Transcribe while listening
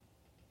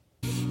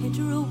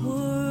Enter a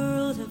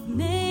world of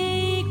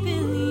make-believe.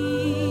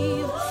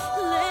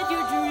 Let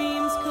your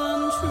dreams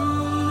come true.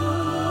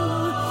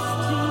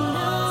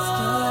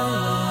 Tonight,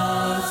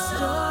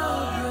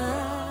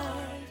 starlight.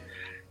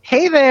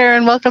 Hey there,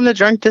 and welcome to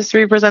Drunk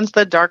District presents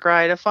The Dark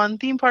Ride, a fun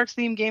theme parks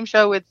themed game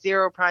show with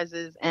 0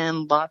 prizes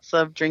and lots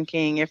of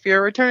drinking. If you're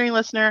a returning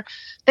listener,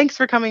 thanks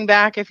for coming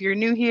back. If you're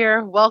new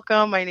here,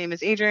 welcome. My name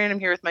is Adriane. I'm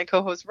here with my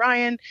co-host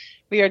Ryan.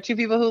 We are two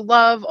people who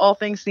love all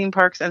things theme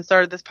parks and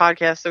started this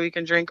podcast so we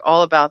can drink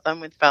all about them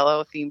with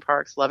fellow theme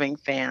parks loving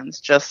fans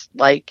just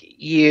like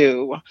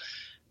you.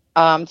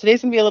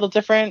 Today's going to be a little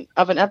different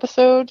of an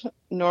episode.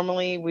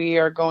 Normally, we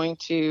are going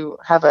to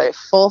have a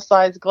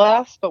full-size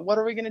glass, but what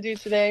are we going to do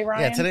today,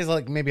 Ryan? Yeah, today's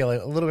like maybe a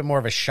little bit more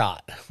of a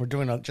shot. We're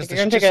doing just You're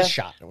a gonna take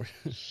shot.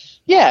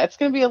 Yeah, it's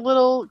going to be a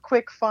little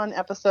quick, fun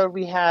episode.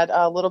 We had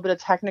a little bit of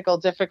technical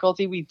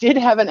difficulty. We did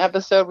have an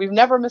episode. We've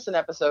never missed an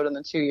episode in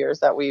the 2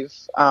 years that we've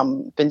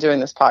been doing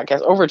this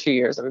podcast, over 2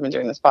 years that we've been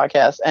doing this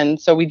podcast. And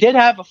so we did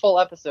have a full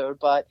episode,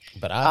 but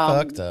I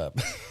fucked up.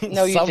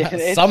 No, you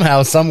didn't.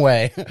 Somehow, some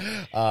way.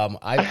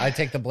 I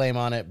take the blame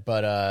on it,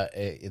 but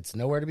it's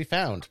nowhere to be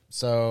found.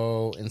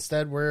 So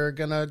instead, we're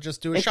going to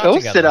just do a shot together.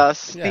 It ghosted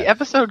us. Yeah. The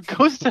episode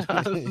ghosted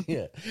us.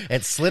 Yeah.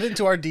 It slid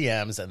into our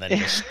DMs and then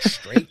just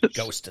straight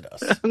ghosted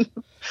us.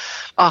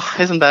 Oh,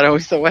 isn't that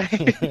always the way?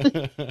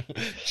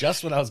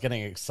 Just when I was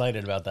getting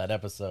excited about that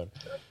episode.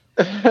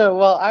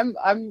 Well,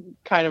 I'm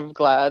kind of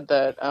glad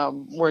that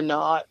we're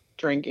not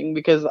drinking,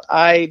 because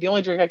the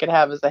only drink I could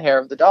have is the hair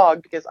of the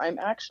dog, because I'm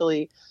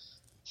actually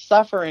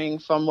suffering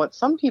from what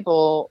some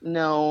people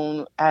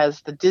know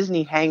as the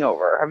Disney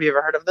hangover. Have you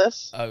ever heard of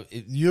this? I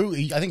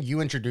think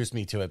you introduced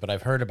me to it, but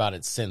I've heard about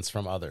it since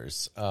from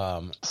others.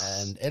 And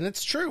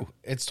it's true.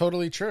 It's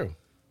totally true.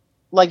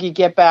 Like, you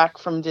get back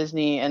from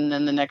Disney and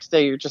then the next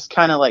day you're just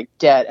kind of like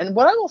dead. And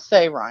what I will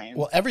say, Ryan.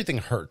 Well, everything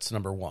hurts,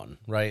 number one,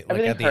 right?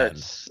 Everything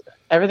hurts.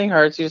 Everything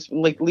hurts. You just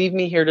like, leave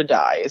me here to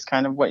die is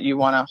kind of what you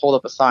want to hold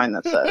up a sign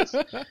that says.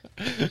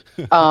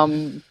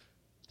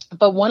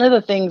 But one of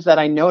the things that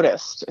I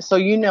noticed, so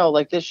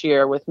like this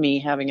year with me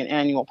having an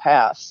annual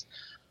pass,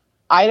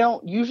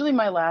 usually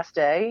my last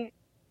day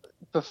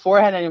before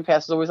I had an annual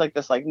pass was always like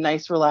this like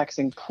nice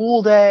relaxing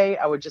pool day.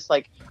 I would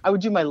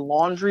do my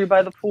laundry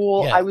by the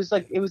pool. Yeah. I was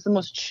like, it was the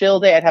most chill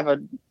day. I'd have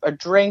a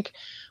drink.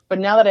 But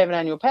now that I have an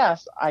annual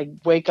pass, I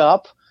wake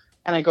up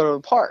and I go to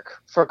the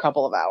park for a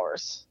couple of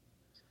hours.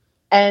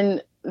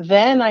 And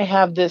then I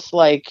have this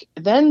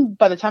then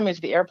by the time I get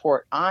to the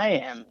airport, I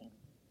am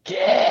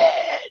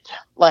dead.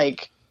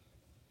 Like,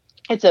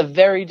 it's a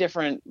very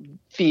different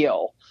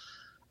feel.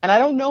 And I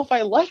don't know if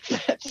I like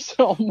that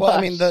so much. Well,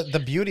 I mean,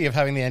 the beauty of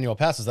having the annual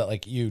pass is that,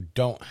 like, you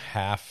don't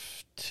have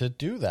to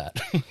do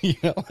that.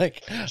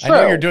 Like, true. I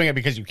know you're doing it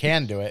because you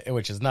can do it,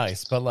 which is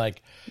nice. But,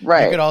 like,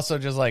 right. You could also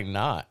just, like,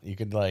 not. You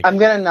could, like... I'm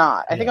going to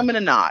not. I think I'm going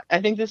to not.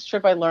 I think this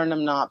trip I learned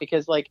I'm not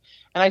because, like...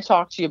 And I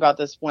talked to you about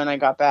this when I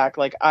got back.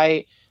 Like,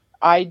 I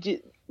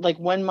did... Like,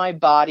 when my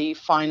body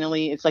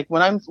finally... It's like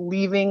when I'm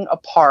leaving a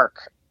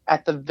park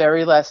at the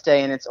very last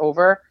day and it's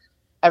over...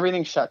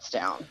 Everything shuts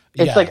down.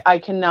 It's like I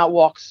cannot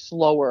walk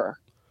slower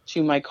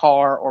to my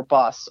car or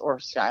bus or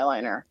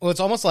Skyliner. Well,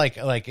 it's almost like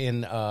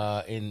in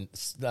I don't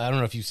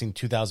know if you've seen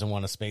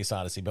 2001: A Space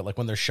Odyssey, but like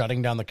when they're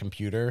shutting down the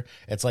computer,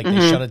 it's like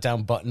they shut it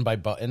down button by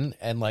button,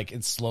 and like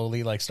it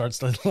slowly like starts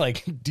to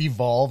like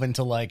devolve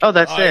into like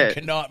I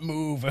cannot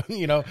move,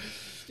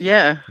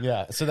 Yeah.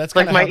 Yeah. So that's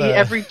like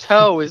every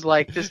toe is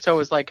like, this toe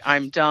is like,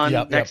 I'm done.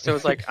 Next toe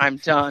is like, I'm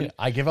done.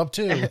 I give up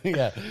too.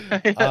 Yeah.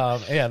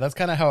 Yeah. That's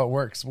kind of how it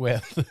works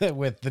with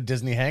the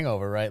Disney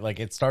hangover, right? Like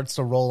it starts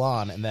to roll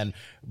on. And then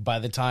by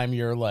the time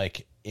you're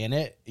like in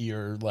it,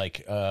 you're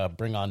like,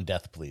 bring on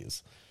death,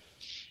 please.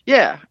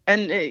 Yeah.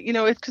 And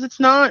it's because it's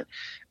not,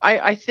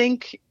 I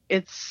think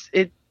it's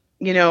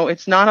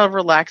not a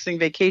relaxing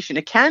vacation.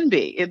 It can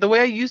be the way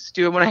I used to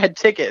do it when I had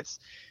tickets.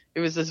 It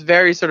was this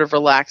very sort of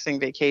relaxing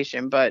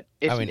vacation, but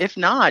if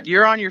not,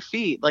 you're on your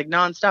feet like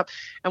nonstop.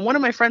 And one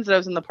of my friends that I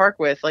was in the park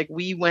with, like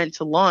we went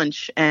to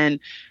lunch and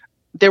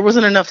there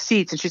wasn't enough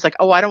seats. And she's like,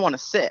 "Oh, I don't want to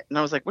sit." And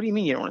I was like, "What do you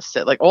mean you don't want to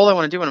sit? Like all I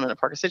want to do when I'm in the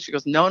park is sit." She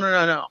goes, "No.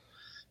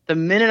 The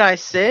minute I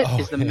sit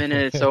is the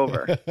minute it's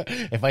over.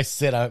 If I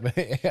sit,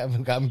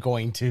 I'm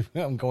going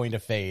to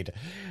fade."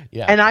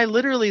 Yeah. And I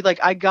literally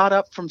I got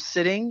up from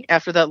sitting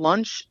after that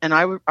lunch, and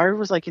I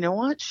was like, you know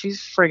what?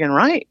 She's friggin'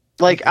 right.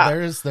 Like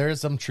there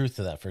is some truth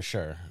to that for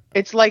sure.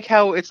 It's like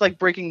how it's like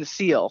breaking the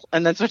seal,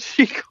 and that's what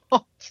she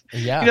called.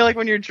 Yeah. Like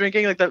when you're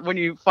drinking, like that when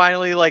you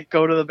finally like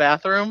go to the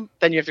bathroom,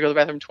 then you have to go to the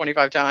bathroom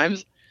 25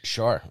 times.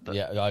 Sure.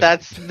 Yeah.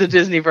 That's the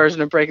Disney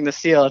version of breaking the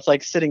seal. It's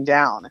like sitting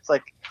down. It's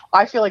like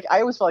I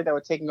always felt like that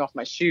with taking off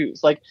my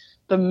shoes. Like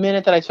the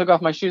minute that I took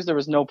off my shoes, there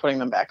was no putting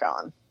them back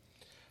on.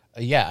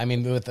 Yeah, I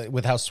mean,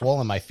 with how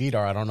swollen my feet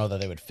are, I don't know that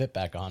they would fit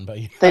back on, but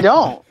they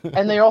don't.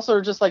 And they also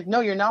are just like, no,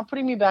 you're not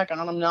putting me back on.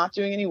 I'm not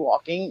doing any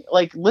walking.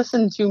 Like,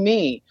 listen to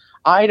me.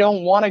 I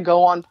don't want to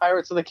go on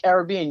Pirates of the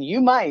Caribbean. You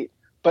might,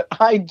 but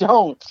I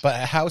don't. But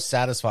how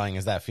satisfying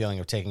is that feeling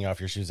of taking off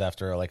your shoes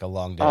after like a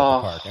long day at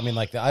the park? I mean,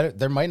 like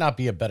there might not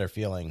be a better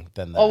feeling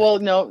than that. Oh well,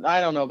 no,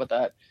 I don't know about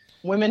that.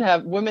 women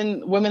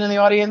in the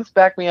audience,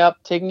 back me up.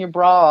 Taking your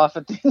bra off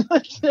at the end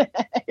of the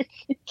day.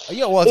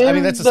 Yeah, well, I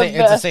mean, that's the same.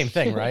 It's the same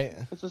thing, right?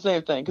 It's the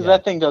same thing because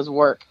that thing does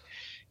work.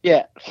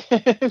 Yeah.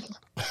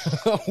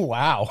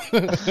 Wow.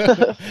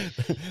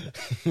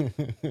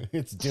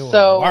 It's doing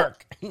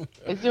work.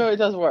 It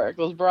does work.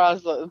 Those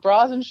bras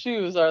and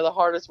shoes are the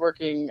hardest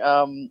working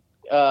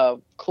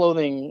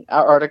clothing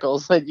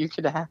articles that you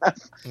could have.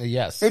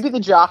 Yes. Maybe the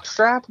jock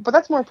strap, but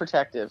that's more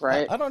protective,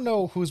 right? I don't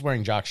know who's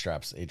wearing jock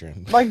straps,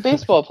 Adrian. Like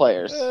baseball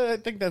players. I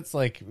think that's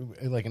like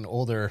an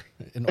older.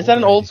 Is that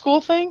an old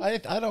school thing? I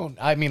don't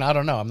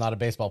know. I'm not a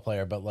baseball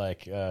player, but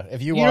like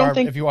if you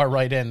are,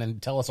 write in and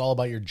tell us all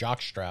about your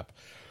jock strap.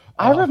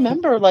 I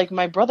remember like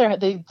my brother,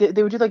 they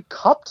would do like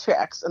cup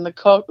checks, and the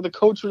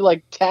coach would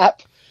like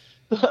tap.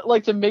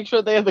 Like to make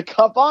sure they have the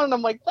cup on, and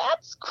I'm like,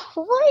 that's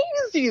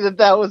crazy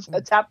that was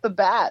a tap the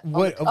bat.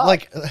 What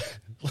like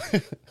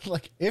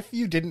if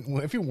you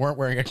weren't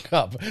wearing a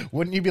cup,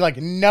 wouldn't you be like,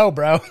 no,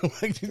 bro?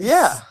 Like,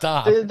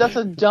 stop. That's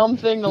a dumb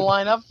thing to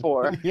line up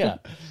for. Yeah.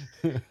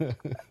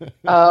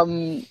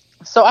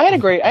 So I had a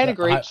great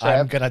trip.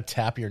 I'm gonna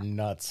tap your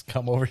nuts.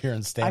 Come over here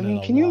and stand. I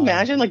mean, can you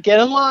imagine? Like, get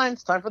in line.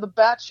 It's time for the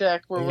bat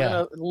check, where we're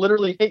gonna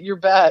literally hit your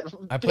bat.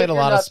 I played a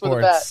lot of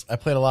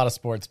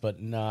sports. But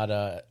not.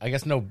 I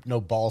guess no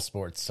ball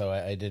sports. So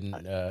I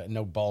didn't.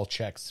 No ball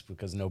checks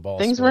because no ball.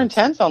 Things sports. were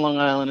intense on Long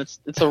Island.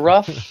 It's a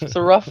rough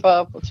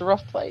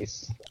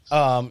place.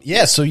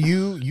 Yeah. So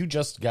you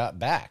just got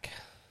back.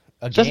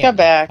 Again. Just got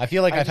back. I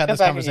feel like I've had this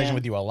conversation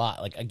with you a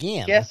lot. Like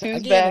again. Guess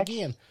who's back?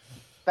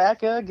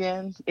 Back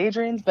again.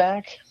 Adrian's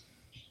back.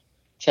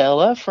 Tell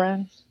a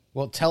friend.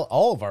 Well, tell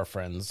all of our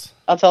friends.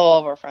 I'll tell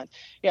all of our friends.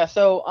 Yeah,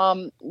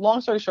 so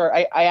long story short,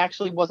 I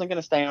actually wasn't going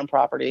to stay on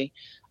property.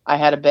 I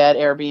had a bad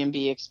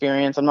Airbnb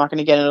experience. I'm not going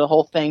to get into the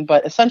whole thing,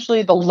 but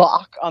essentially the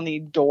lock on the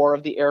door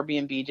of the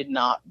Airbnb did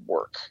not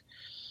work,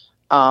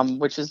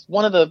 which is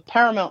one of the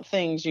paramount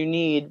things you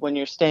need when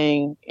you're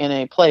staying in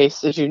a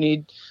place is you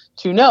need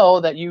to know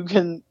that you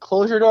can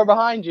close your door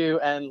behind you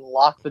and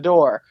lock the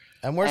door.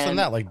 And worse than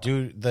that, like,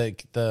 dude,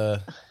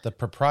 the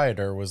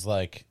proprietor was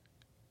like,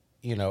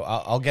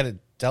 I'll get it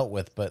dealt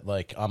with, but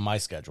like on my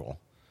schedule.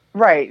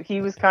 Right. He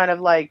was kind of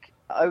like,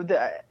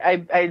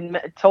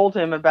 I told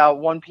him about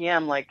 1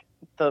 p.m. like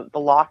the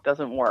lock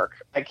doesn't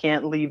work. I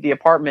can't leave the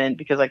apartment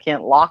because I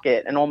can't lock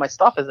it, and all my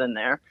stuff is in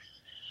there,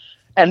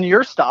 and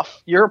your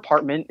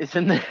apartment is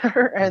in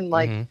there, and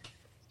like,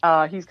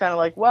 he's kind of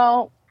like,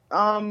 well,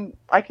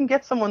 I can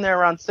get someone there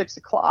around 6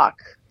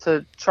 o'clock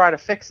to try to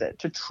fix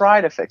it.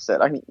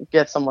 I can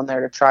get someone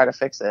there to try to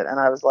fix it. And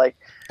I was like,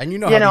 and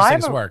how these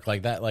things work.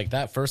 Like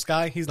that first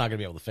guy, he's not gonna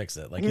be able to fix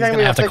it. Like he's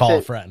gonna have to call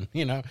a friend,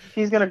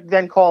 He's gonna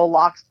then call a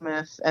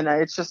locksmith, and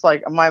it's just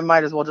like, I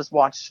might as well just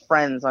watch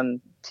Friends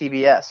on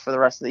TBS for the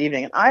rest of the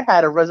evening. And I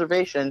had a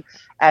reservation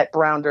at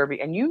Brown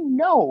Derby, and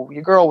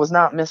your girl was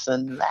not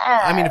missing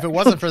that. I mean, if it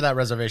wasn't for that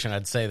reservation,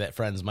 I'd say that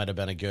Friends might have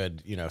been a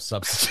good,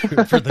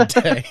 substitute for the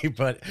day.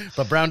 But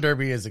Brown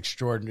Derby is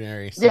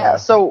extraordinary. So. Yeah,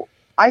 so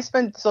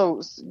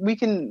we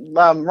can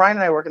Ryan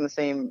and I work in the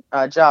same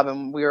job,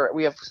 and we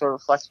have sort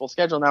of a flexible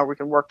schedule now where we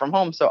can work from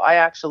home. So I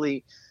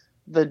actually,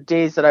 the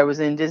days that I was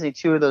in Disney,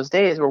 2 of those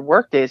days were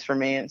work days for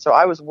me, and so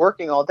I was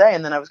working all day,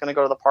 and then I was going to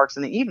go to the parks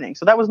in the evening.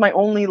 So that was my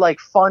only like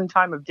fun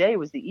time of day,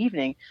 was the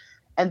evening.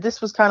 And this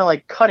was kind of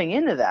like cutting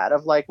into that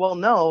of like, well,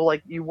 no,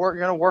 like you're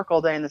going to work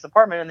all day in this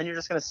apartment, and then you're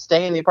just going to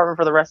stay in the apartment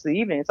for the rest of the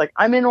evening. It's like,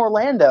 I'm in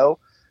Orlando.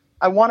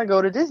 I want to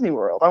go to Disney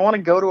World. I want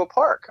to go to a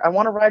park. I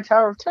want to ride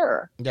Tower of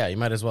Terror. Yeah, you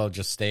might as well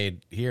just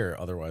stayed here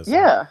otherwise.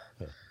 Yeah.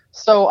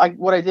 So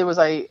what I did was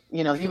I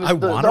want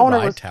to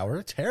ride Tower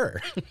of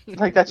Terror.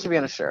 Like, that should be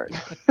on a shirt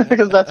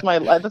because that's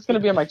going to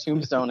be on my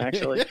tombstone,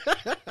 actually.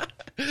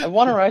 I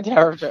want to ride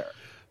Tower of Terror.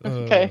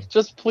 Okay,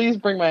 just please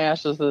bring my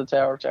ashes to the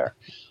Tower of Terror.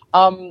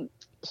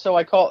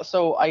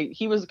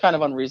 He was kind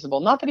of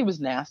unreasonable. Not that he was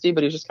nasty,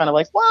 but he was just kind of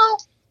like,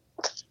 well,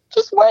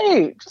 just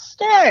wait, just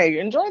stay,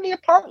 enjoy the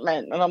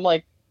apartment. And I'm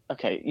like,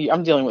 okay,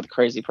 I'm dealing with a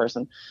crazy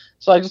person.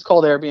 So I just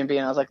called Airbnb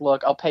and I was like,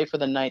 look, I'll pay for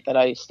the night that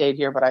I stayed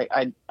here, but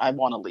I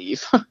want to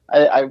leave.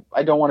 I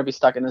don't want to be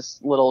stuck in this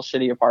little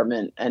shitty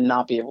apartment and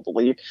not be able to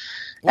leave.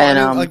 Well,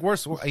 and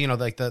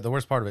the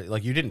worst part of it,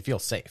 like, you didn't feel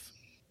safe.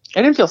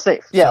 I didn't feel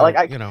safe. Yeah,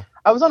 so,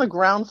 I was on a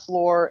ground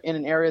floor in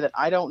an area that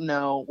I don't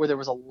know, where there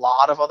was a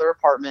lot of other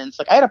apartments.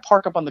 Like, I had to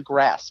park up on the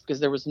grass because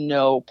there was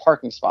no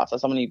parking spots.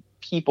 That's how many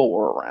people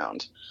were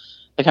around.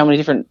 Like, how many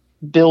different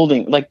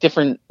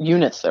different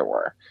units there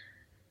were.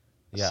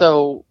 Yeah.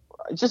 So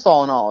just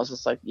all in all, it's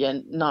just like, yeah,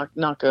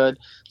 not good.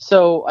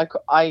 So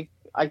I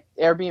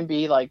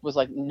Airbnb was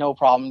like, no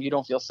problem. You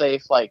don't feel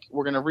safe. Like,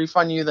 we're going to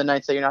refund you the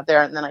nights that you're not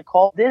there. And then I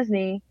called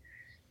Disney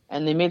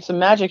and they made some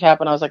magic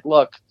happen. I was like,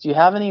 look, do you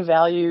have any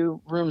value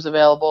rooms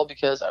available?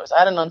 Because I was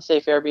at an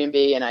unsafe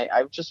Airbnb and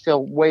I just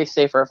feel way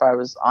safer if I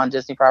was on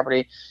Disney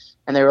property.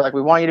 And they were like,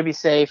 we want you to be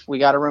safe. We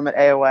got a room at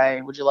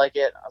AOA. Would you like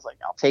it? I was like,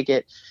 I'll take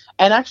it.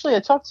 And actually,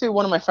 I talked to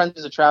one of my friends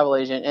who's a travel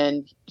agent,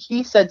 and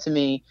he said to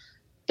me,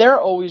 there are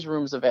always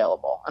rooms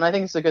available. And I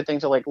think it's a good thing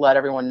to let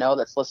everyone know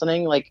that's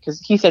listening. Like, because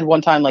he said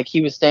one time,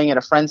 he was staying at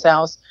a friend's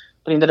house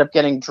but he ended up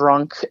getting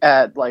drunk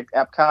at like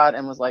Epcot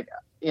and was like,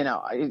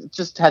 I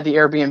just had the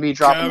Airbnb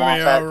drop him off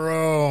at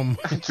room.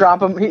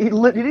 drop him. He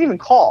didn't even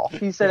call.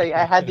 He said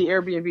I had the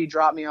Airbnb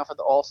drop me off at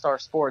the All Star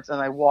Sports,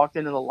 and I walked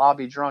into the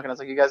lobby drunk, and I was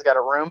like, "You guys got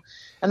a room?"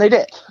 And they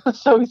did.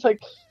 So he's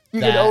like,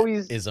 "You could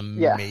always." Is amazing.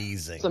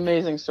 Yeah, it's an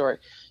amazing story.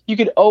 You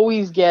could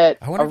always get.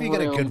 I wonder if you get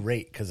a good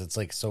rate because it's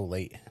like so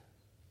late.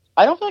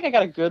 I don't feel like I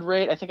got a good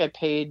rate. I think I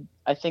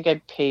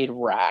paid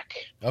rack.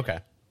 Okay.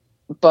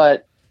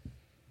 But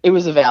it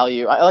was a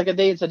value.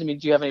 They had said to me,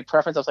 "Do you have any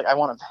preference?" I was like, "I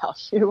want a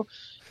value."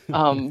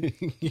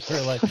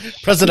 You're like,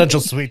 presidential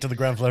suite to the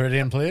Grand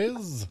Floridian,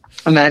 please.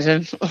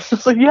 Imagine.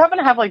 It's like, you happen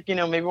to have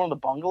maybe one of the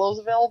bungalows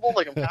available?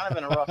 Like, I'm kind of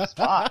in a rough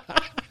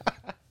spot.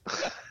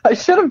 I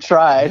should have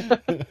tried.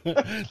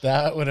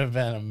 That would have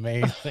been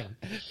amazing.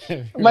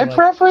 My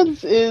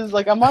preference is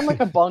I'm on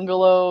a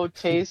bungalow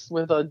taste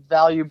with a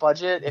value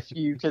budget. If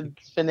you could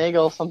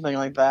finagle something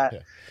like that. Yeah.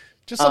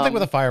 Just something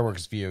with a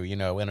fireworks view, in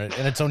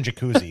its own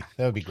jacuzzi.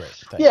 That would be great.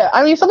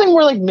 I mean, something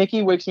where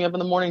Mickey wakes me up in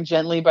the morning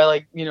gently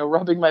by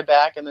rubbing my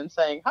back and then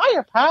saying,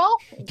 "Hiya, pal."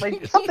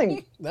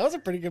 Something. That was a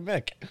pretty good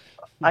Mick.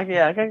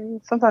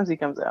 Sometimes he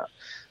comes out.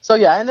 So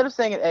I ended up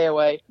staying at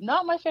AOA.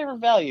 Not my favorite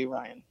value,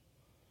 Ryan.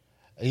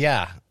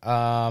 Yeah.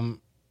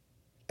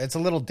 It's a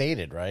little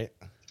dated, right?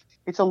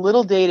 It's a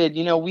little dated.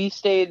 We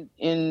stayed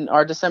in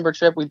our December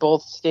trip. We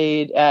both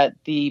stayed at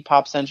the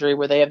Pop Century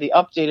where they have the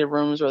updated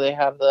rooms where they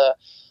have the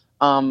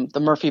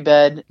Murphy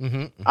bed.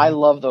 Mm-hmm. I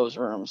love those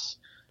rooms.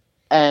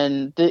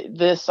 And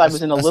I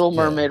was in a Little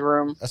Mermaid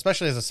room.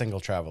 Especially as a single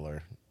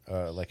traveler.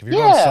 If you're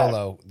going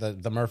solo,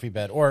 the Murphy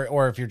bed,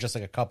 or if you're just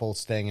a couple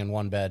staying in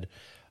one bed.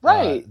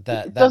 Right.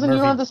 You don't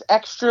have this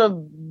extra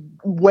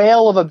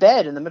whale of a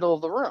bed in the middle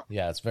of the room.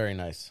 Yeah, it's very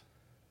nice.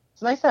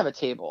 It's nice to have a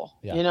table.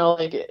 Yeah.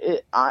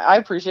 I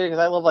appreciate it because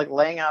I love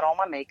laying out all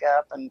my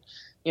makeup and,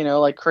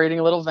 creating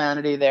a little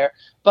vanity there.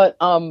 But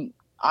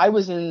I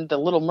was in the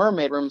Little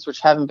Mermaid rooms, which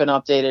haven't been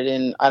updated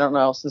in, I don't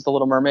know, since The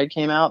Little Mermaid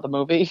came out, the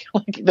movie.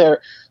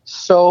 They're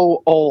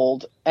so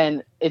old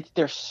and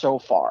they're so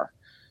far.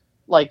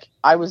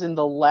 I was in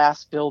the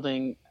last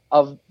building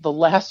of the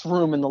last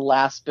room in the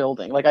last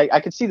building. I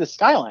could see the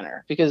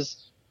Skyliner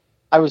because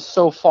I was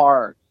so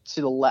far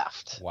to the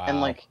left.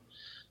 Wow.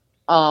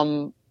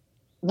 And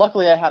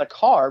luckily I had a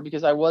car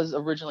because I was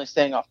originally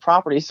staying off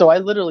property. So I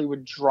literally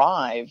would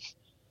drive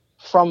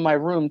from my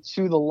room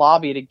to the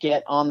lobby to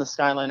get on the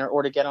Skyliner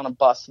or to get on a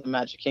bus to the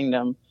Magic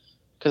Kingdom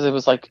because it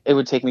was it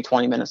would take me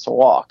 20 minutes to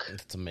walk.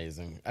 It's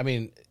amazing. I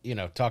mean,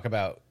 talk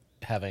about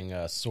having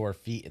sore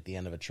feet at the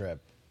end of a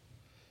trip.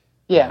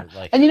 Yeah.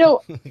 And an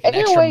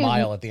extra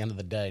mile at the end of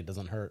the day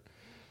doesn't hurt.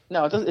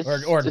 No, it doesn't.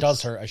 Or it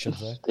does hurt, I should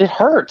say. It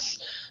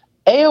hurts.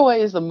 AOA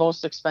is the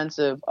most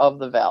expensive of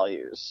the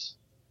values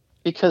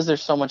because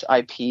there's so much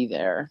IP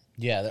there.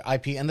 Yeah, the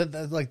IP and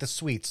the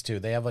suites too.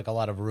 They have a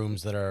lot of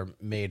rooms that are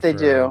made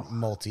for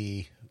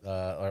multi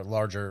or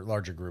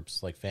larger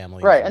groups like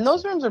families. Right, and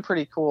those rooms are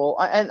pretty cool.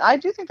 And I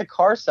do think the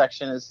car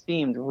section is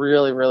themed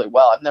really, really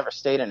well. I've never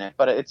stayed in it,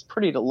 but it's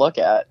pretty to look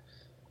at.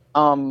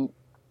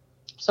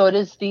 So it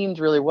is themed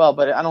really well,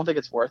 but I don't think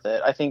it's worth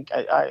it. I think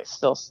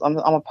I'm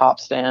a Pop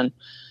stan.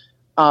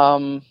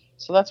 So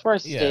that's where I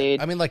stayed.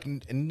 Yeah, I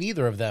mean,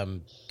 neither of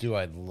them do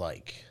I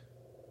like.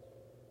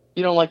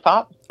 You don't like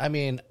Pop? I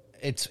mean,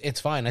 it's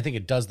fine. I think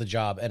it does the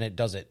job, and it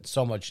does it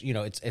so much.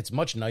 It's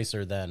much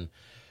nicer than,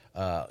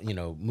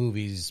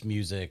 movies,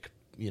 music,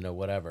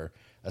 whatever.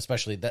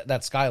 Especially that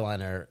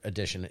Skyliner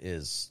edition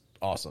is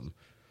awesome.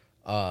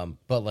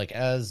 But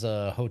as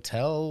a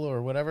hotel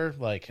or whatever,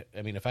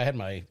 I mean, if I had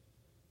my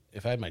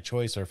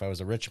choice, or if I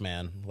was a rich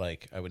man,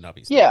 I would not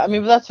be. Yeah, I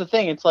mean, but that's the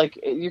thing. It's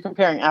you're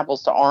comparing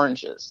apples to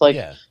oranges.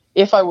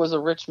 If I was a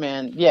rich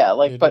man,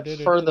 but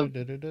for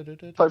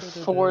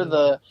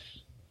the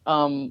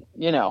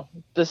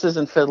this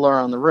isn't Fiddler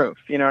on the Roof.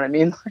 You know what I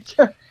mean?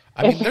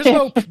 I mean,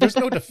 there's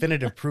no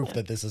definitive proof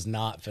that this is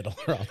not Fiddler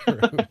on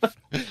the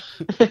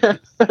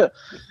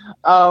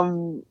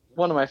Roof.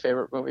 One of my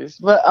favorite movies,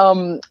 but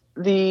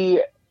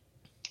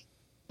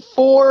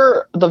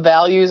for the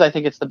values, I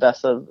think it's the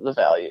best of the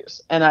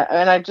values, and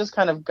I've just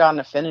kind of got an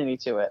affinity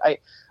to it.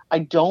 I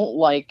don't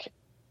like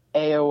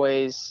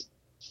AOA's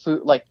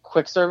food,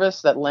 quick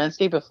service. That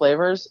landscape of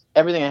flavors,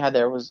 everything I had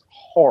there was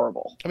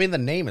horrible. I mean, the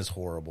name is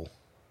horrible.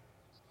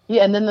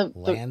 Yeah, and then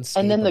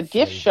the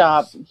gift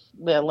shop,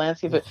 the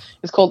landscape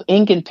is called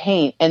Ink and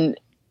Paint, and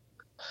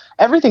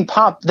everything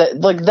Pop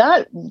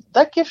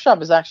that gift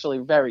shop is actually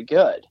very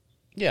good.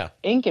 Yeah,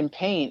 Ink and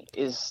Paint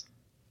is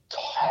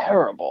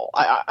terrible.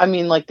 I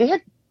mean, they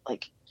had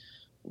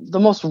the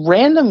most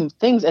random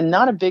things and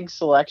not a big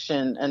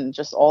selection, and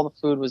just all the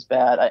food was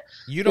bad.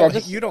 You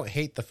don't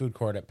hate the food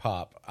court at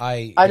Pop.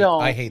 I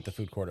don't. I hate the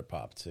food court at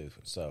Pop too.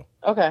 So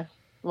okay,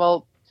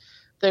 well,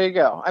 there you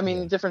go. I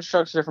mean, different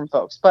strokes for different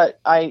folks. But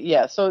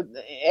so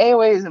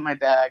AOA isn't my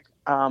bag.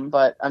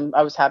 But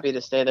I was happy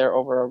to stay there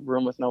over a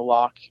room with no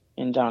lock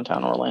in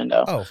downtown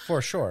Orlando. Oh,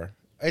 for sure.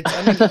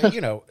 I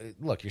mean,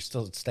 look, you're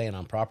still staying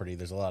on property.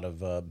 There's a lot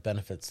of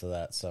benefits to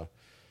that. So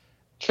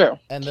true.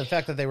 And the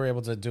fact that they were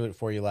able to do it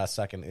for you last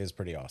second is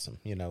pretty awesome.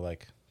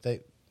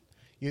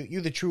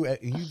 You the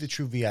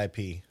true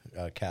VIP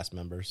cast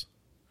members.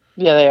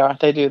 Yeah, they are.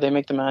 They do. They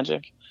make the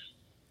magic.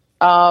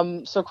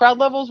 So crowd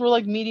levels were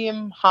like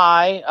medium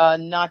high,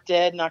 not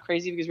dead, not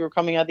crazy, because we were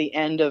coming at the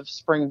end of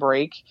spring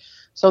break.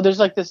 So there's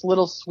like this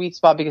little sweet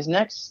spot because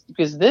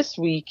this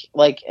week,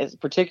 like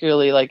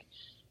particularly like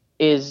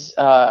is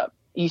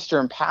Easter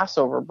and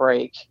Passover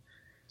break.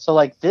 So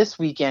like this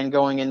weekend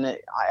going into,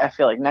 I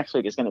feel like next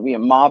week is going to be a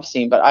mob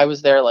scene, but I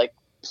was there like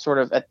sort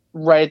of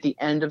right at the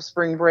end of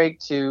spring break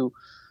to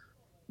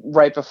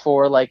right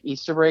before like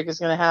Easter break is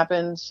going to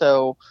happen.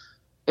 So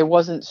it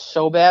wasn't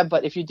so bad,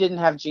 but if you didn't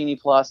have Genie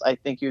Plus, I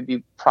think you'd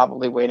be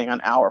probably waiting on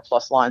hour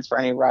plus lines for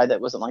any ride that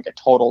wasn't like a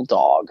total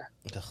dog.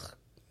 Ugh,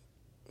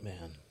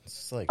 man,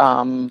 it's like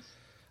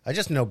I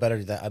just know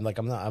better that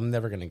I'm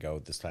never gonna go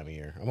this time of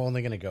year. I'm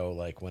only gonna go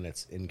like when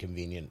it's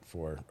inconvenient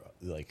for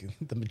like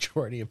the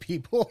majority of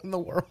people in the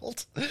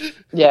world.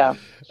 Yeah.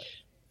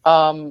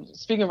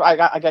 Speaking of, I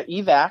got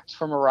evac'd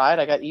from a ride.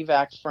 I got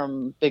evac'd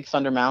from Big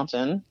Thunder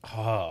Mountain.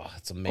 Oh,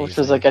 that's amazing. Which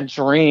was like a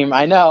dream.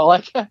 I know,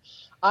 like.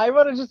 I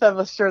want to just have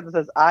a shirt that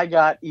says "I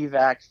got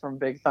evac'd from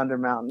Big Thunder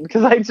Mountain"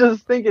 because I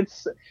just think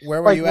it's.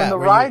 Where were you at?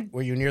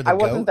 Were you near the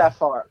goat? I wasn't that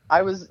far.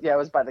 I was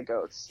by the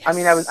goats. Yes. I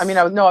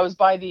was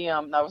by the I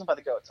wasn't by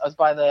the goats. I was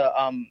by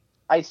the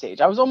Ice Age.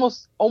 I was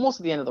almost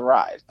at the end of the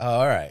ride. Oh,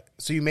 all right.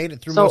 So you made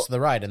it through most of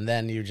the ride, and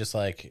then you just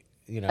like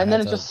and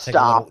then it just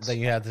stopped. Then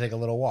you had to take a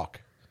little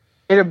walk.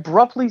 It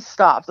abruptly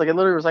stopped. Like it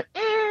literally was like.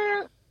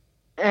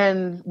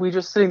 And we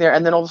just sitting there,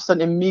 and then all of a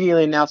sudden,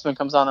 immediately, an announcement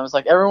comes on. It was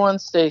like, "Everyone,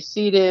 stay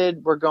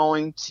seated. We're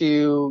going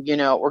to,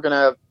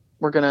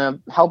 we're gonna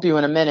help you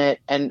in a minute."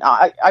 And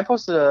I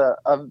posted a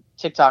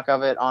TikTok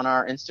of it on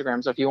our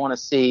Instagram. So if you want to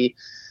see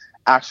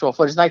actual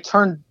footage, and I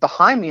turned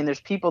behind me, and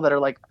there's people that are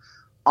like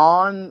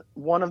on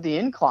one of the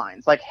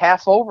inclines, like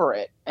half over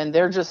it, and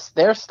they're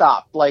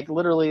stopped, like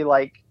literally,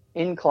 like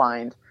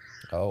inclined.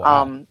 Oh.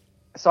 Wow.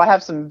 So I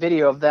have some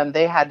video of them.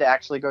 They had to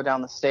actually go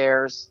down the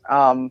stairs.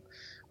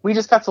 We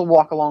just got to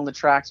walk along the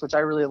tracks, which I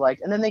really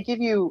liked. And then they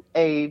give you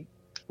a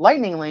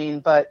lightning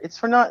lane, but you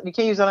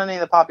can't use it on any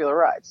of the popular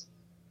rides.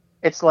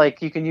 It's like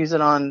you can use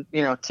it on,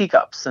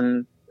 teacups.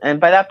 And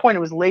by that point, it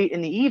was late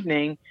in the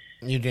evening.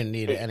 You didn't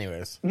need it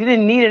anyways. You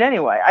didn't need it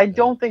anyway. I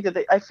don't think that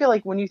I feel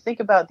like when you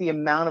think about the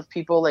amount of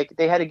people, like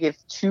they had to give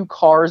 2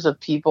 cars of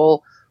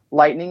people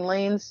lightning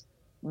lanes.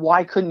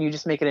 Why couldn't you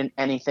just make it an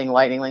anything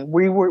lightning lane?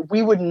 We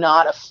would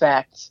not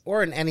affect.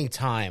 Or an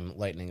anytime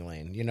lightning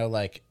lane,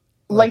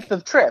 length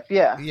of trip,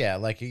 yeah. Yeah,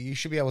 like you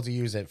should be able to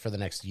use it for the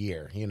next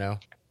year,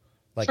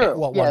 Like True.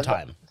 one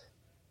time.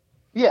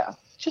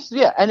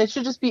 And it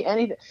should just be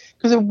anything,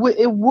 because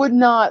it would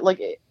not,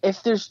 like,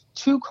 if there's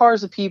 2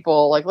 cars of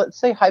people, like let's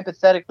say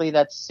hypothetically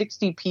that's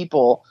 60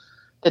 people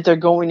that they're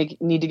going to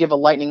need to give a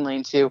lightning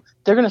lane to.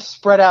 They're going to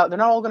spread out. They're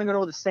not all going to go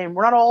to the same.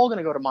 We're not all going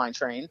to go to Mine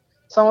Train.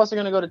 Some of us are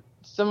going to go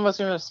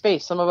to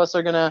Space. Some of us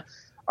are going to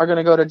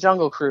go to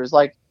Jungle Cruise.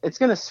 Like, it's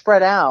going to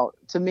spread out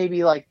to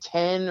maybe like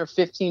 10 or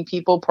 15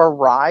 people per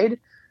ride.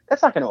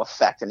 That's not going to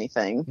affect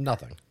anything.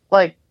 Nothing.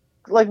 Like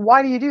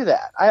why do you do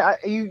that?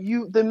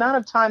 The amount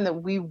of time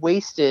that we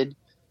wasted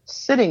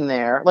sitting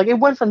there, like it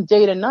went from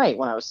day to night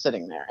when I was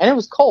sitting there, and it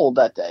was cold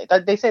that day.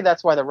 They say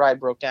that's why the ride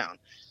broke down.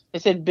 They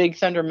said Big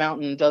Thunder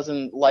Mountain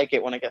doesn't like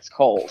it when it gets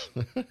cold.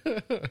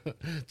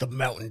 The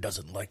mountain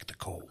doesn't like the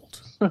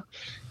cold.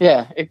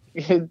 Yeah,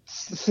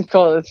 it's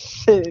cold.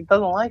 It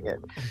doesn't like it.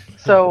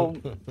 So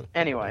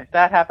anyway,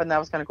 that happened. That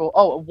was kind of cool.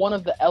 Oh, one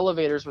of the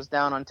elevators was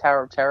down on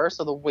Tower of Terror,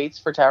 so the waits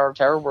for Tower of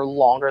Terror were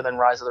longer than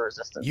Rise of the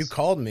Resistance. You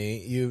called me.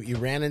 You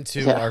ran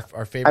into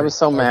our favorite. I was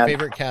so mad.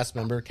 Favorite cast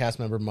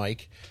member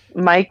Mike.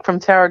 Mike from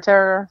Tower of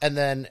Terror.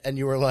 And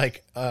you were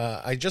like,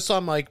 I just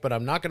saw Mike, but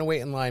I'm not going to wait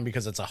in line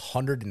because it's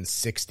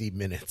 160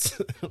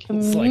 minutes.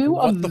 Can you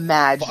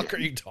imagine? What the fuck are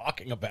you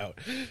talking about?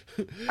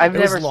 I've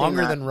never seen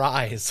longer that. than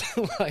Rise.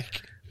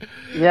 Like,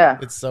 yeah,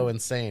 it's so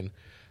insane.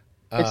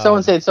 It's so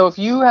insane. So if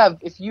you have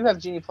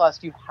Genie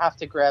Plus, you have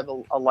to grab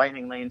a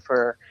lightning lane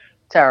for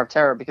Tower of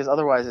Terror, because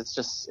otherwise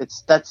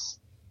that's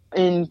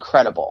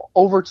incredible.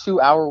 Over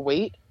 2-hour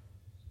wait.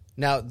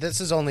 Now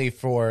this is only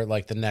for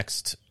like the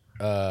next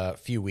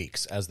few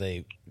weeks as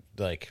they're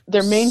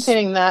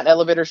maintaining that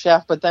elevator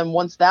shaft, but then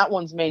once that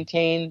one's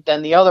maintained,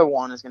 then the other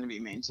one is going to be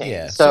maintained.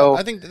 Yeah, so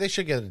I think they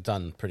should get it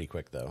done pretty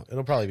quick, though.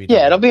 It'll probably be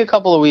done. It'll be a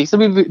couple of weeks.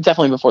 It'll be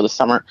definitely before the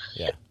summer.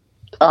 Yeah.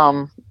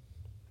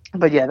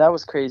 But yeah, that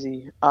was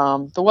crazy.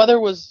 The weather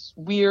was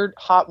weird,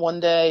 hot one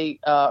day,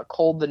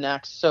 cold the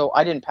next. So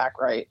I didn't pack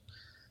right.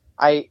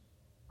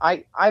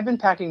 I've been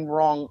packing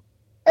wrong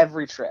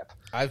every trip.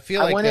 I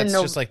feel like that's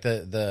just like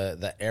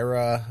the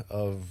era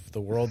of the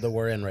world that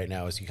we're in right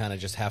now, is you kind of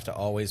just have to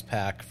always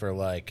pack for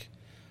like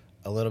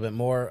a little bit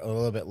more, a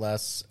little bit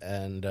less,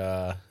 and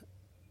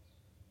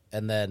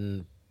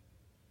then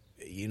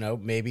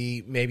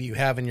maybe you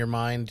have in your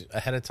mind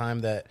ahead of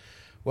time that,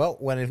 well,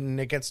 when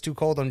it gets too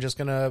cold, I'm just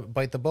gonna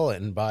bite the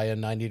bullet and buy a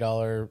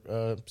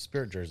 $90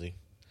 Spirit jersey.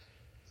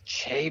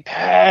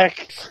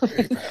 J-Pack.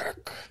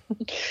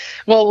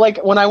 Well,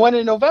 like when I went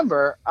in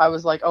November, I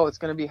was like, oh, it's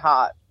gonna be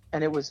hot.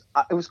 And it was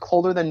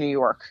colder than New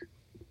York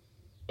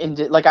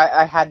like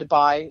I had to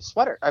buy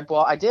sweater.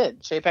 I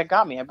did. Chapek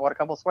got me. I bought a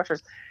couple of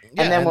sweatshirts.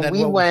 Yeah, and then when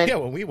we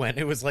went,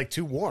 it was like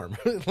too warm.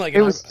 Like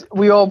it was.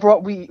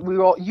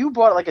 You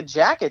brought like a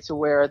jacket to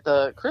wear at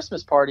the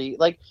Christmas party.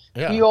 Like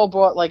we all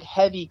brought like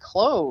heavy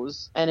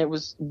clothes, and it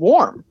was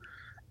warm.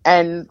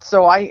 And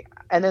so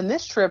and then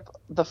this trip,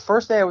 the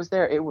first day I was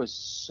there, it was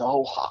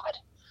so hot.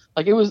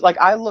 Like it was like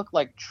I looked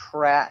like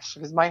trash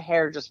because my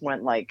hair just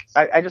went like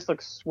I just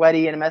looked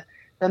sweaty and a mess.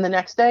 Then the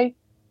next day,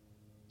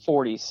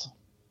 40s.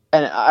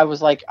 And I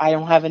was like, I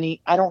don't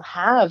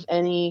have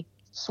any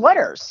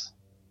sweaters.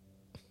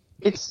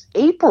 It's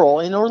April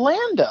in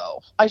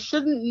Orlando. I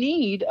shouldn't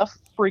need a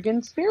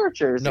friggin' spirit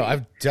jersey. No,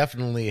 I've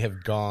definitely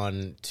have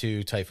gone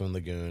to Typhoon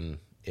Lagoon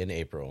in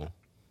April.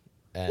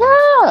 And,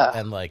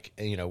 and like,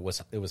 you know,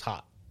 it was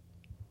hot.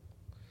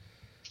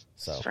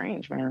 So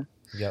strange, man.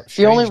 Yep.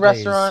 The only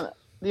restaurant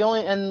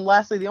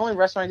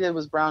I did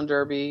was Brown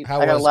Derby. How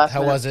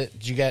was it?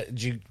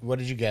 What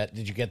did you get?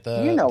 Did you get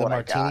the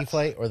martini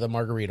flight or the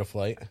margarita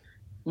flight?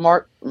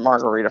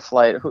 Margarita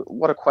flight.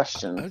 What a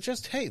question.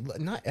 Hey,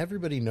 not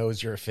everybody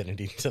knows your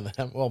affinity to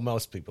them. Well,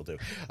 most people do.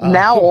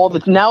 Now all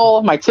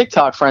of my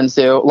TikTok friends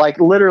do. Like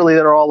literally,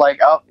 they're all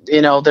like, "Oh,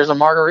 you know, there's a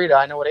margarita.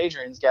 I know what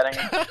Adrian's getting."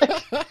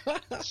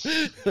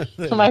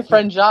 So my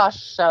friend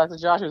Josh, shout out to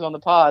Josh, who's on the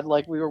pod.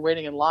 Like we were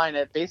waiting in line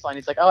at Baseline.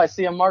 He's like, "Oh, I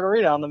see a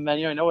margarita on the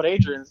menu. I know what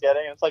Adrian's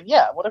getting." And it's like,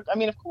 yeah.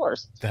 Of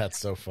course. That's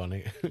so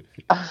funny.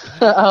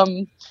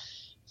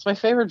 It's my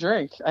favorite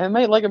drink. I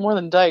might like it more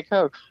than Diet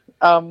Coke.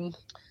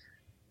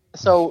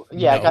 So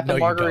I got the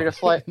margarita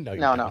flight.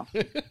 No.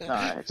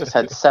 I just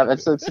had 7.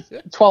 It's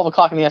 12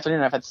 o'clock in the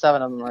afternoon. I've had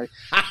 7 of them already.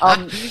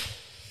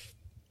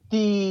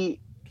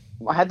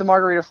 I had the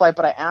margarita flight,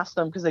 but I asked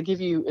them because they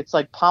give you, it's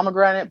like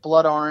pomegranate,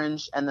 blood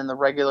orange, and then the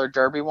regular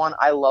Derby one.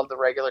 I love the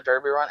regular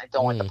Derby one. I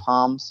don't like the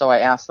pom, so I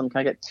asked them, can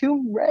I get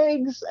 2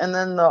 regs and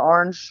then the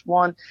orange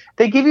one?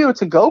 They give you a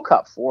to-go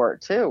cup for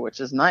it too,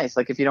 which is nice.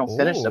 Like if you don't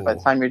finish it by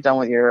the time you're done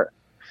with your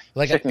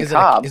chicken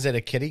cob. Is it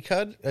a kitty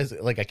cup? Is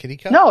it like a kitty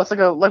cup? No, it's like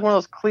one of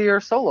those clear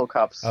solo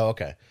cups. Oh,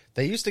 okay.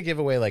 They used to give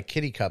away like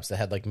kitty cups that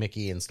had like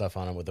Mickey and stuff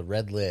on them with a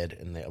red lid,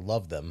 and they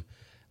loved them.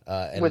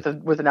 And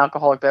with an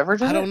alcoholic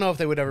beverage in it? I don't know if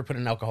they would ever put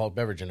an alcoholic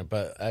beverage in it,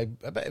 but I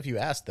bet if you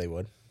asked, they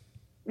would.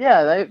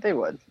 Yeah, they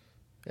would.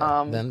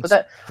 Yeah, then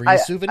but free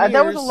souvenirs.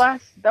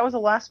 That was a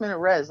last minute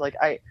res. Like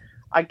I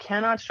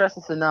cannot stress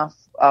this enough.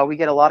 We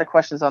get a lot of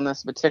questions on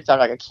this with TikTok.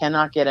 Like I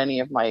cannot get any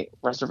of my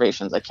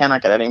reservations.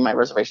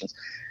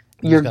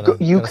 You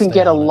can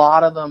get a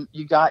lot of them.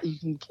 You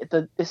can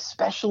get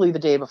especially the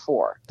day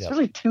before,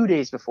 especially 2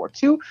 days before.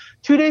 Two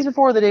days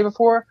before, the day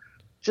before,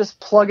 just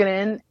plug it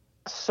in.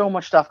 So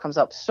much stuff comes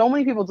up. So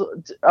many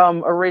people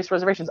erase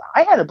reservations.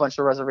 I had a bunch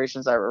of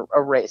reservations I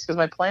erased because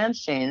my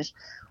plans changed.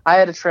 I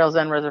had a Trails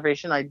End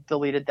reservation. I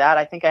deleted that.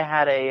 I think I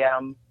had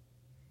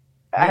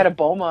a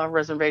Boma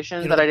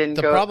reservation that I didn't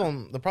go.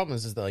 The problem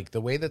is that like the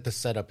way that the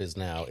setup is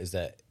now is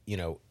that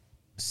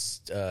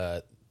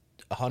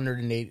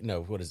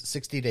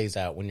 60 days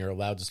out when you're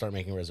allowed to start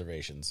making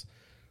reservations.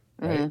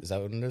 Right? Mm-hmm. Is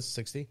that what it is?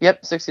 60?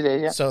 Yep, 60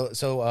 days. Yeah.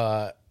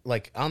 So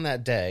like on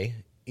that day,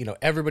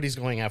 everybody's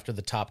going after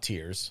the top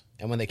tiers,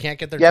 and when they can't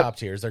get their top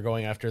tiers, they're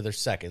going after their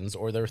seconds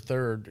or their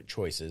third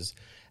choices.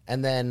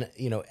 And then,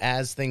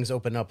 as things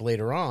open up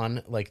later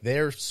on, like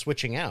they're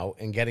switching out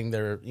and getting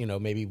their,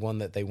 maybe one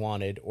that they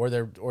wanted, or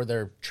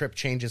their trip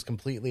changes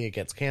completely. It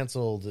gets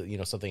canceled.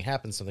 Something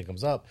happens, something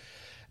comes up.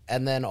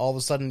 And then all of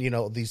a sudden,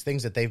 these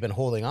things that they've been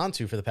holding on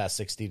to for the past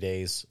 60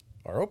 days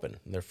are open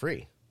and they're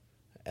free.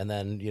 And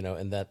then,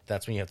 and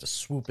that's when you have to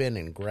swoop in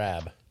and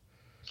grab.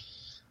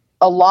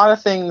 A lot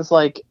of things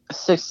like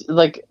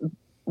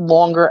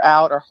longer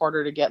out are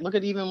harder to get. Look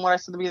at even what I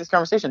said at the beginning of this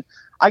conversation.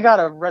 I got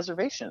a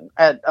reservation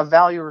at a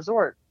value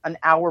resort an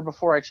hour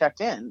before I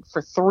checked in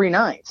for 3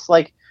 nights.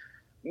 Like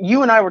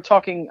you and I were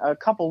talking a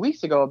couple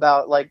weeks ago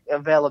about like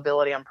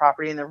availability on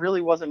property, and there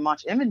really wasn't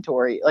much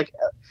inventory. Like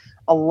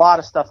a lot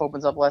of stuff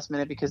opens up last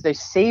minute because they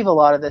save a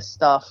lot of this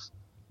stuff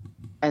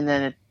and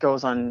then it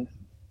goes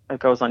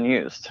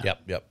unused.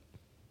 Yep.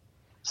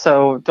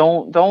 So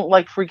don't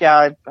like freak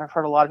out. I've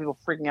heard a lot of people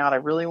freaking out. I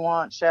really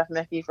want Chef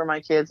Mickey for my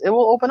kids. It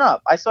will open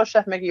up. I saw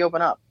Chef Mickey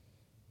open up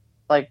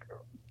like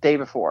day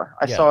before.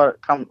 I saw it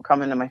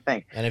come into my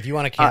thing. And if you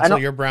want to cancel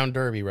your Brown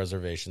Derby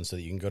reservation so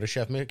that you can go to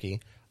Chef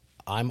Mickey,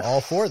 I'm all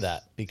for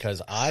that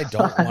because I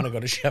don't want to go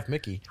to Chef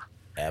Mickey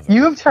ever.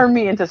 You have turned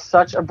me into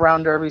such a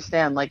Brown Derby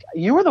stan. Like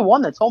you were the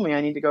one that told me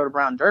I need to go to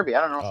Brown Derby. I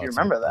don't know if you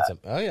remember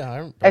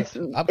that.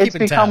 It's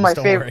become my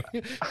favorite.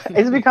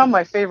 It's become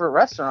my favorite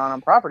restaurant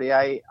on property.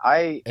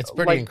 It's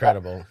pretty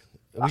incredible.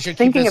 We should keep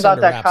thinking this about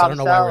under that wraps. Cobb I don't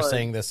know salad. why we're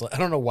saying this. I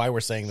don't know why we're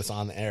saying this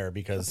on the air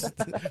because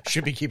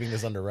should be keeping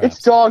this under wraps.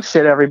 It's dog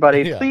shit,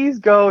 everybody. Yeah. Please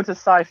go to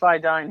Sci-Fi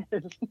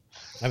Dine-In.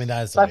 I mean,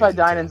 that is Sci-Fi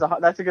Dine-In's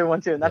that's a good one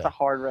too, and that's a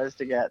hard res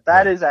to get.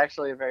 That is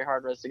actually a very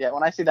hard res to get.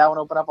 When I see that one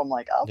open up, I'm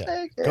like, I'll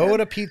take it. Go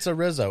to Pizza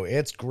Rizzo.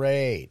 It's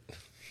great.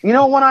 You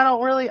know what?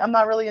 I'm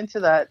not really into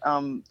that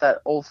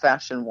old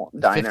fashioned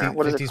diner.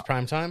 50s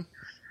prime time.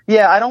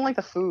 Yeah, I don't like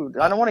the food.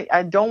 I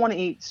don't want to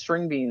eat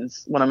string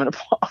beans when I'm in a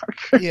park.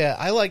 Yeah,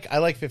 I like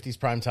 50s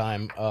prime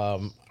time.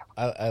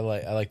 I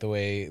like the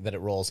way that it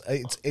rolls.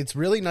 It's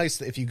really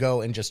nice if you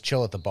go and just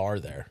chill at the bar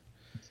there.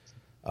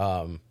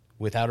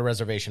 Without a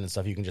reservation and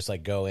stuff, you can just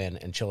like go in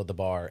and chill at the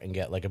bar and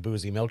get like a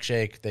boozy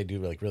milkshake. They do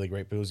like really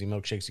great boozy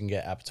milkshakes. You can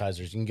get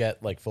appetizers. You can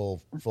get like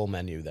full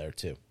menu there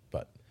too.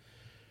 But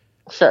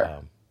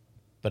Sure.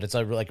 But it's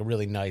like a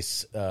really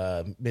nice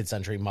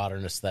mid-century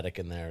modern aesthetic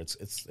in there.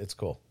 It's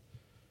cool.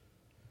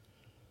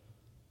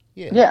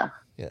 Yeah.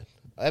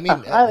 I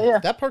mean,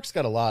 that park's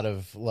got a lot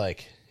of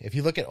like. If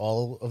you look at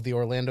all of the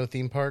Orlando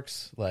theme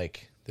parks,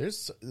 like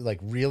there's like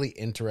really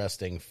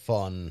interesting,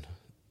 fun,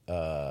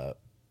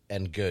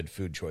 and good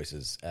food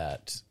choices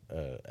at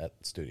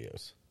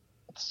Studios.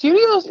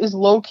 Studios is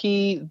low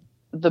key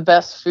the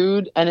best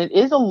food, and it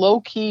is a low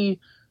key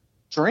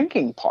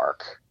drinking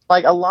park.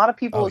 Like a lot of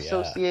people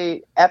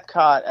associate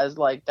Epcot as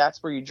like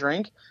that's where you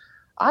drink.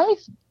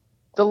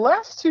 The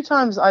last 2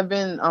 times I've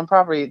been on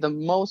property, the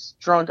most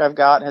drunk I've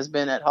got has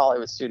been at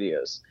Hollywood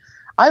Studios.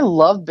 I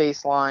love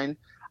Baseline.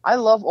 I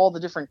love all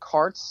the different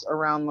carts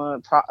around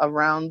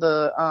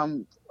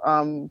the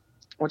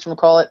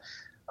whatchamacallit,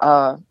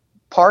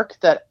 park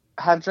that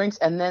have drinks,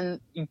 and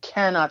then you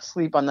cannot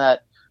sleep on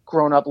that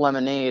grown-up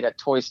lemonade at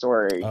Toy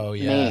Story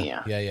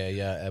Mania.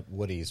 Yeah, at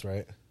Woody's,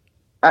 right?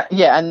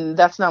 Yeah, and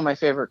that's not my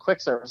favorite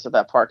quick service at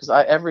that park, because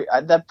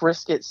that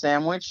brisket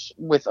sandwich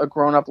with a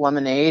grown-up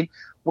lemonade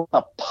with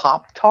a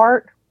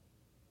Pop-Tart,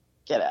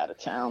 get out of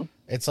town.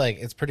 It's like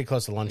it's pretty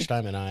close to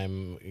lunchtime, and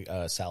I'm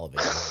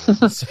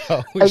salivating.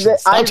 So we should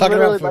stop talking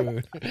about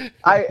food.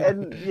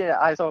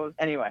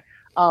 Anyway,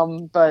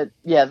 but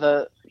yeah,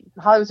 the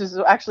Hollywood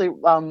Studios. Actually,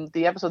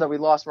 the episode that we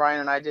lost,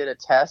 Ryan and I did a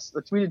test.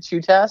 We did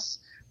 2 tests,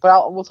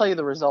 but we'll tell you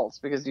the results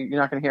because you're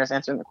not going to hear us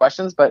answering the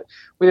questions. But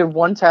we did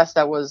one test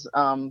that was,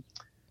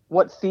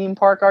 what theme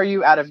park are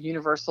you out of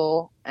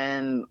Universal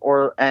and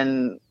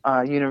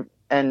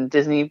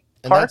Disney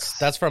parks? And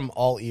that's from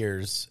All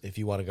Ears. If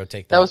you want to go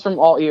take that, that was from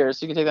All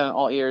Ears. You can take that on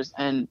All Ears,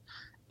 and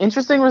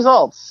interesting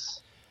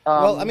results.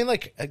 Well, I mean,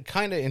 like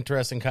kind of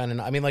interesting, kind of.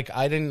 I mean, like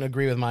I didn't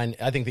agree with mine.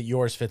 I think that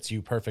yours fits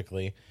you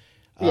perfectly.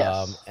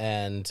 Yes.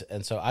 And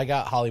so I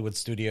got Hollywood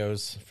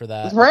Studios for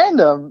that. It's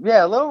random.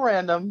 Yeah, a little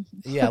random.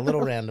 Yeah, a little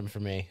random for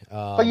me.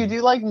 But you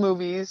do like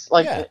movies,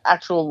 like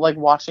actual like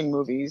watching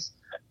movies.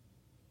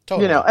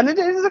 Totally. You know, and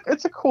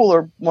it's a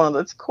cooler one of the.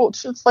 It's cool.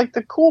 It's like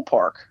the cool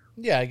park.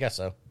 Yeah, I guess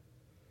so.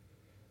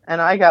 And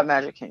I got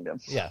Magic Kingdom.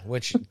 Yeah,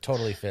 which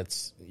totally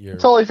fits your.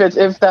 Totally fits.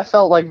 If that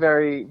felt like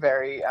very,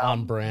 very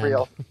on brand.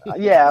 Real.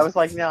 Yeah, I was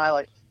like, no, I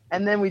like.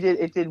 And then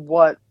it did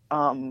what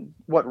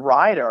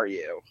ride are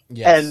you?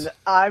 Yes. And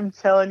I'm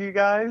telling you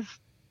guys,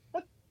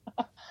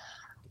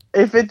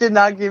 if it did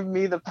not give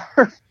me the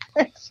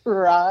perfect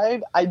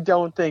ride, I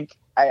don't think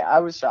I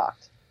was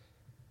shocked.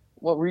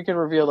 Well, we can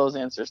reveal those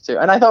answers too.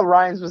 And I thought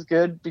Ryan's was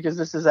good because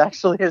this is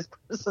actually his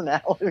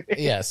personality.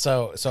 Yeah,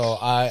 so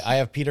I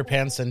have Peter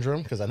Pan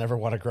syndrome because I never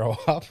want to grow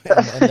up,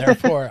 and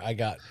therefore I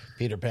got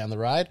Peter Pan the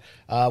ride,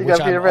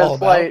 which I'm all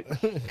about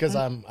because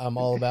I'm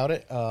all about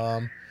it.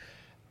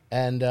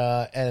 And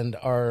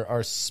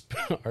our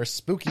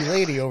spooky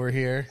lady over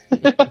here,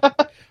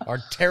 our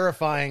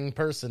terrifying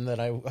person that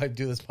I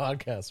do this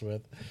podcast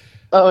with.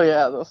 Oh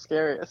yeah, the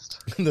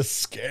scariest. The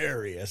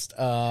scariest.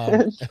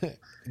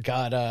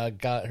 Got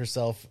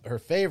herself her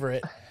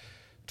favorite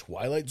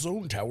Twilight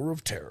Zone Tower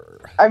of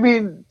Terror. I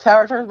mean,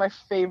 Tower of Terror is my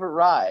favorite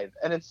ride,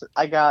 and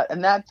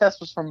that test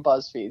was from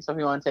BuzzFeed. So if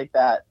you want to take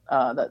that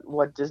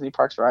what Disney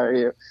parks ride are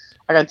you?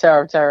 I got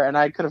Tower of Terror, and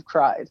I could have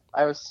cried.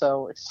 I was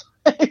so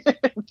excited.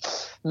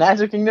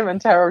 Magic Kingdom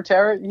and Tower of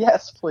Terror,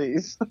 yes,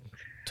 please.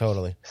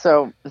 Totally.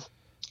 So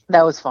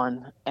that was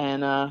fun,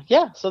 and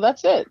so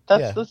that's it.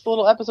 That's this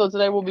little episode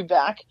today. We'll be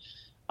back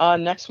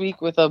next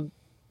week with a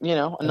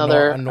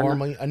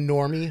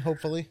normie,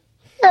 hopefully.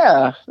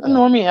 Yeah, a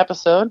normie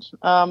episode.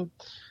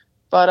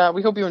 But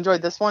we hope you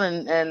enjoyed this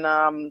one,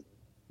 and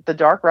The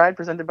Dark Ride,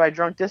 presented by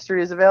Drunk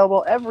District, is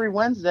available every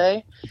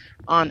Wednesday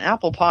on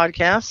Apple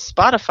Podcasts,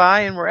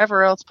 Spotify, and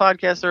wherever else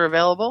podcasts are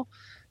available.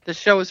 The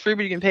show is free,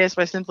 but you can pay us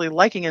by simply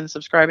liking and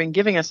subscribing,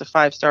 giving us a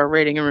 5-star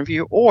rating and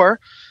review,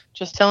 or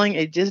just telling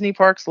a Disney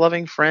Parks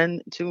loving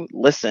friend to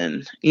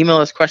listen. Email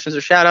us questions or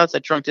shoutouts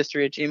at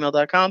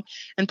drunkdistory@gmail.com.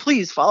 And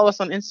please follow us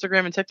on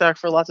Instagram and TikTok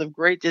for lots of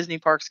great Disney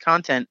Parks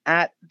content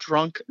at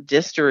Drunk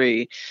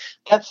Distory.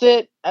 That's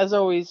it. As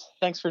always,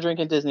 thanks for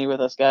drinking Disney with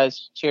us,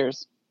 guys.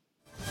 Cheers.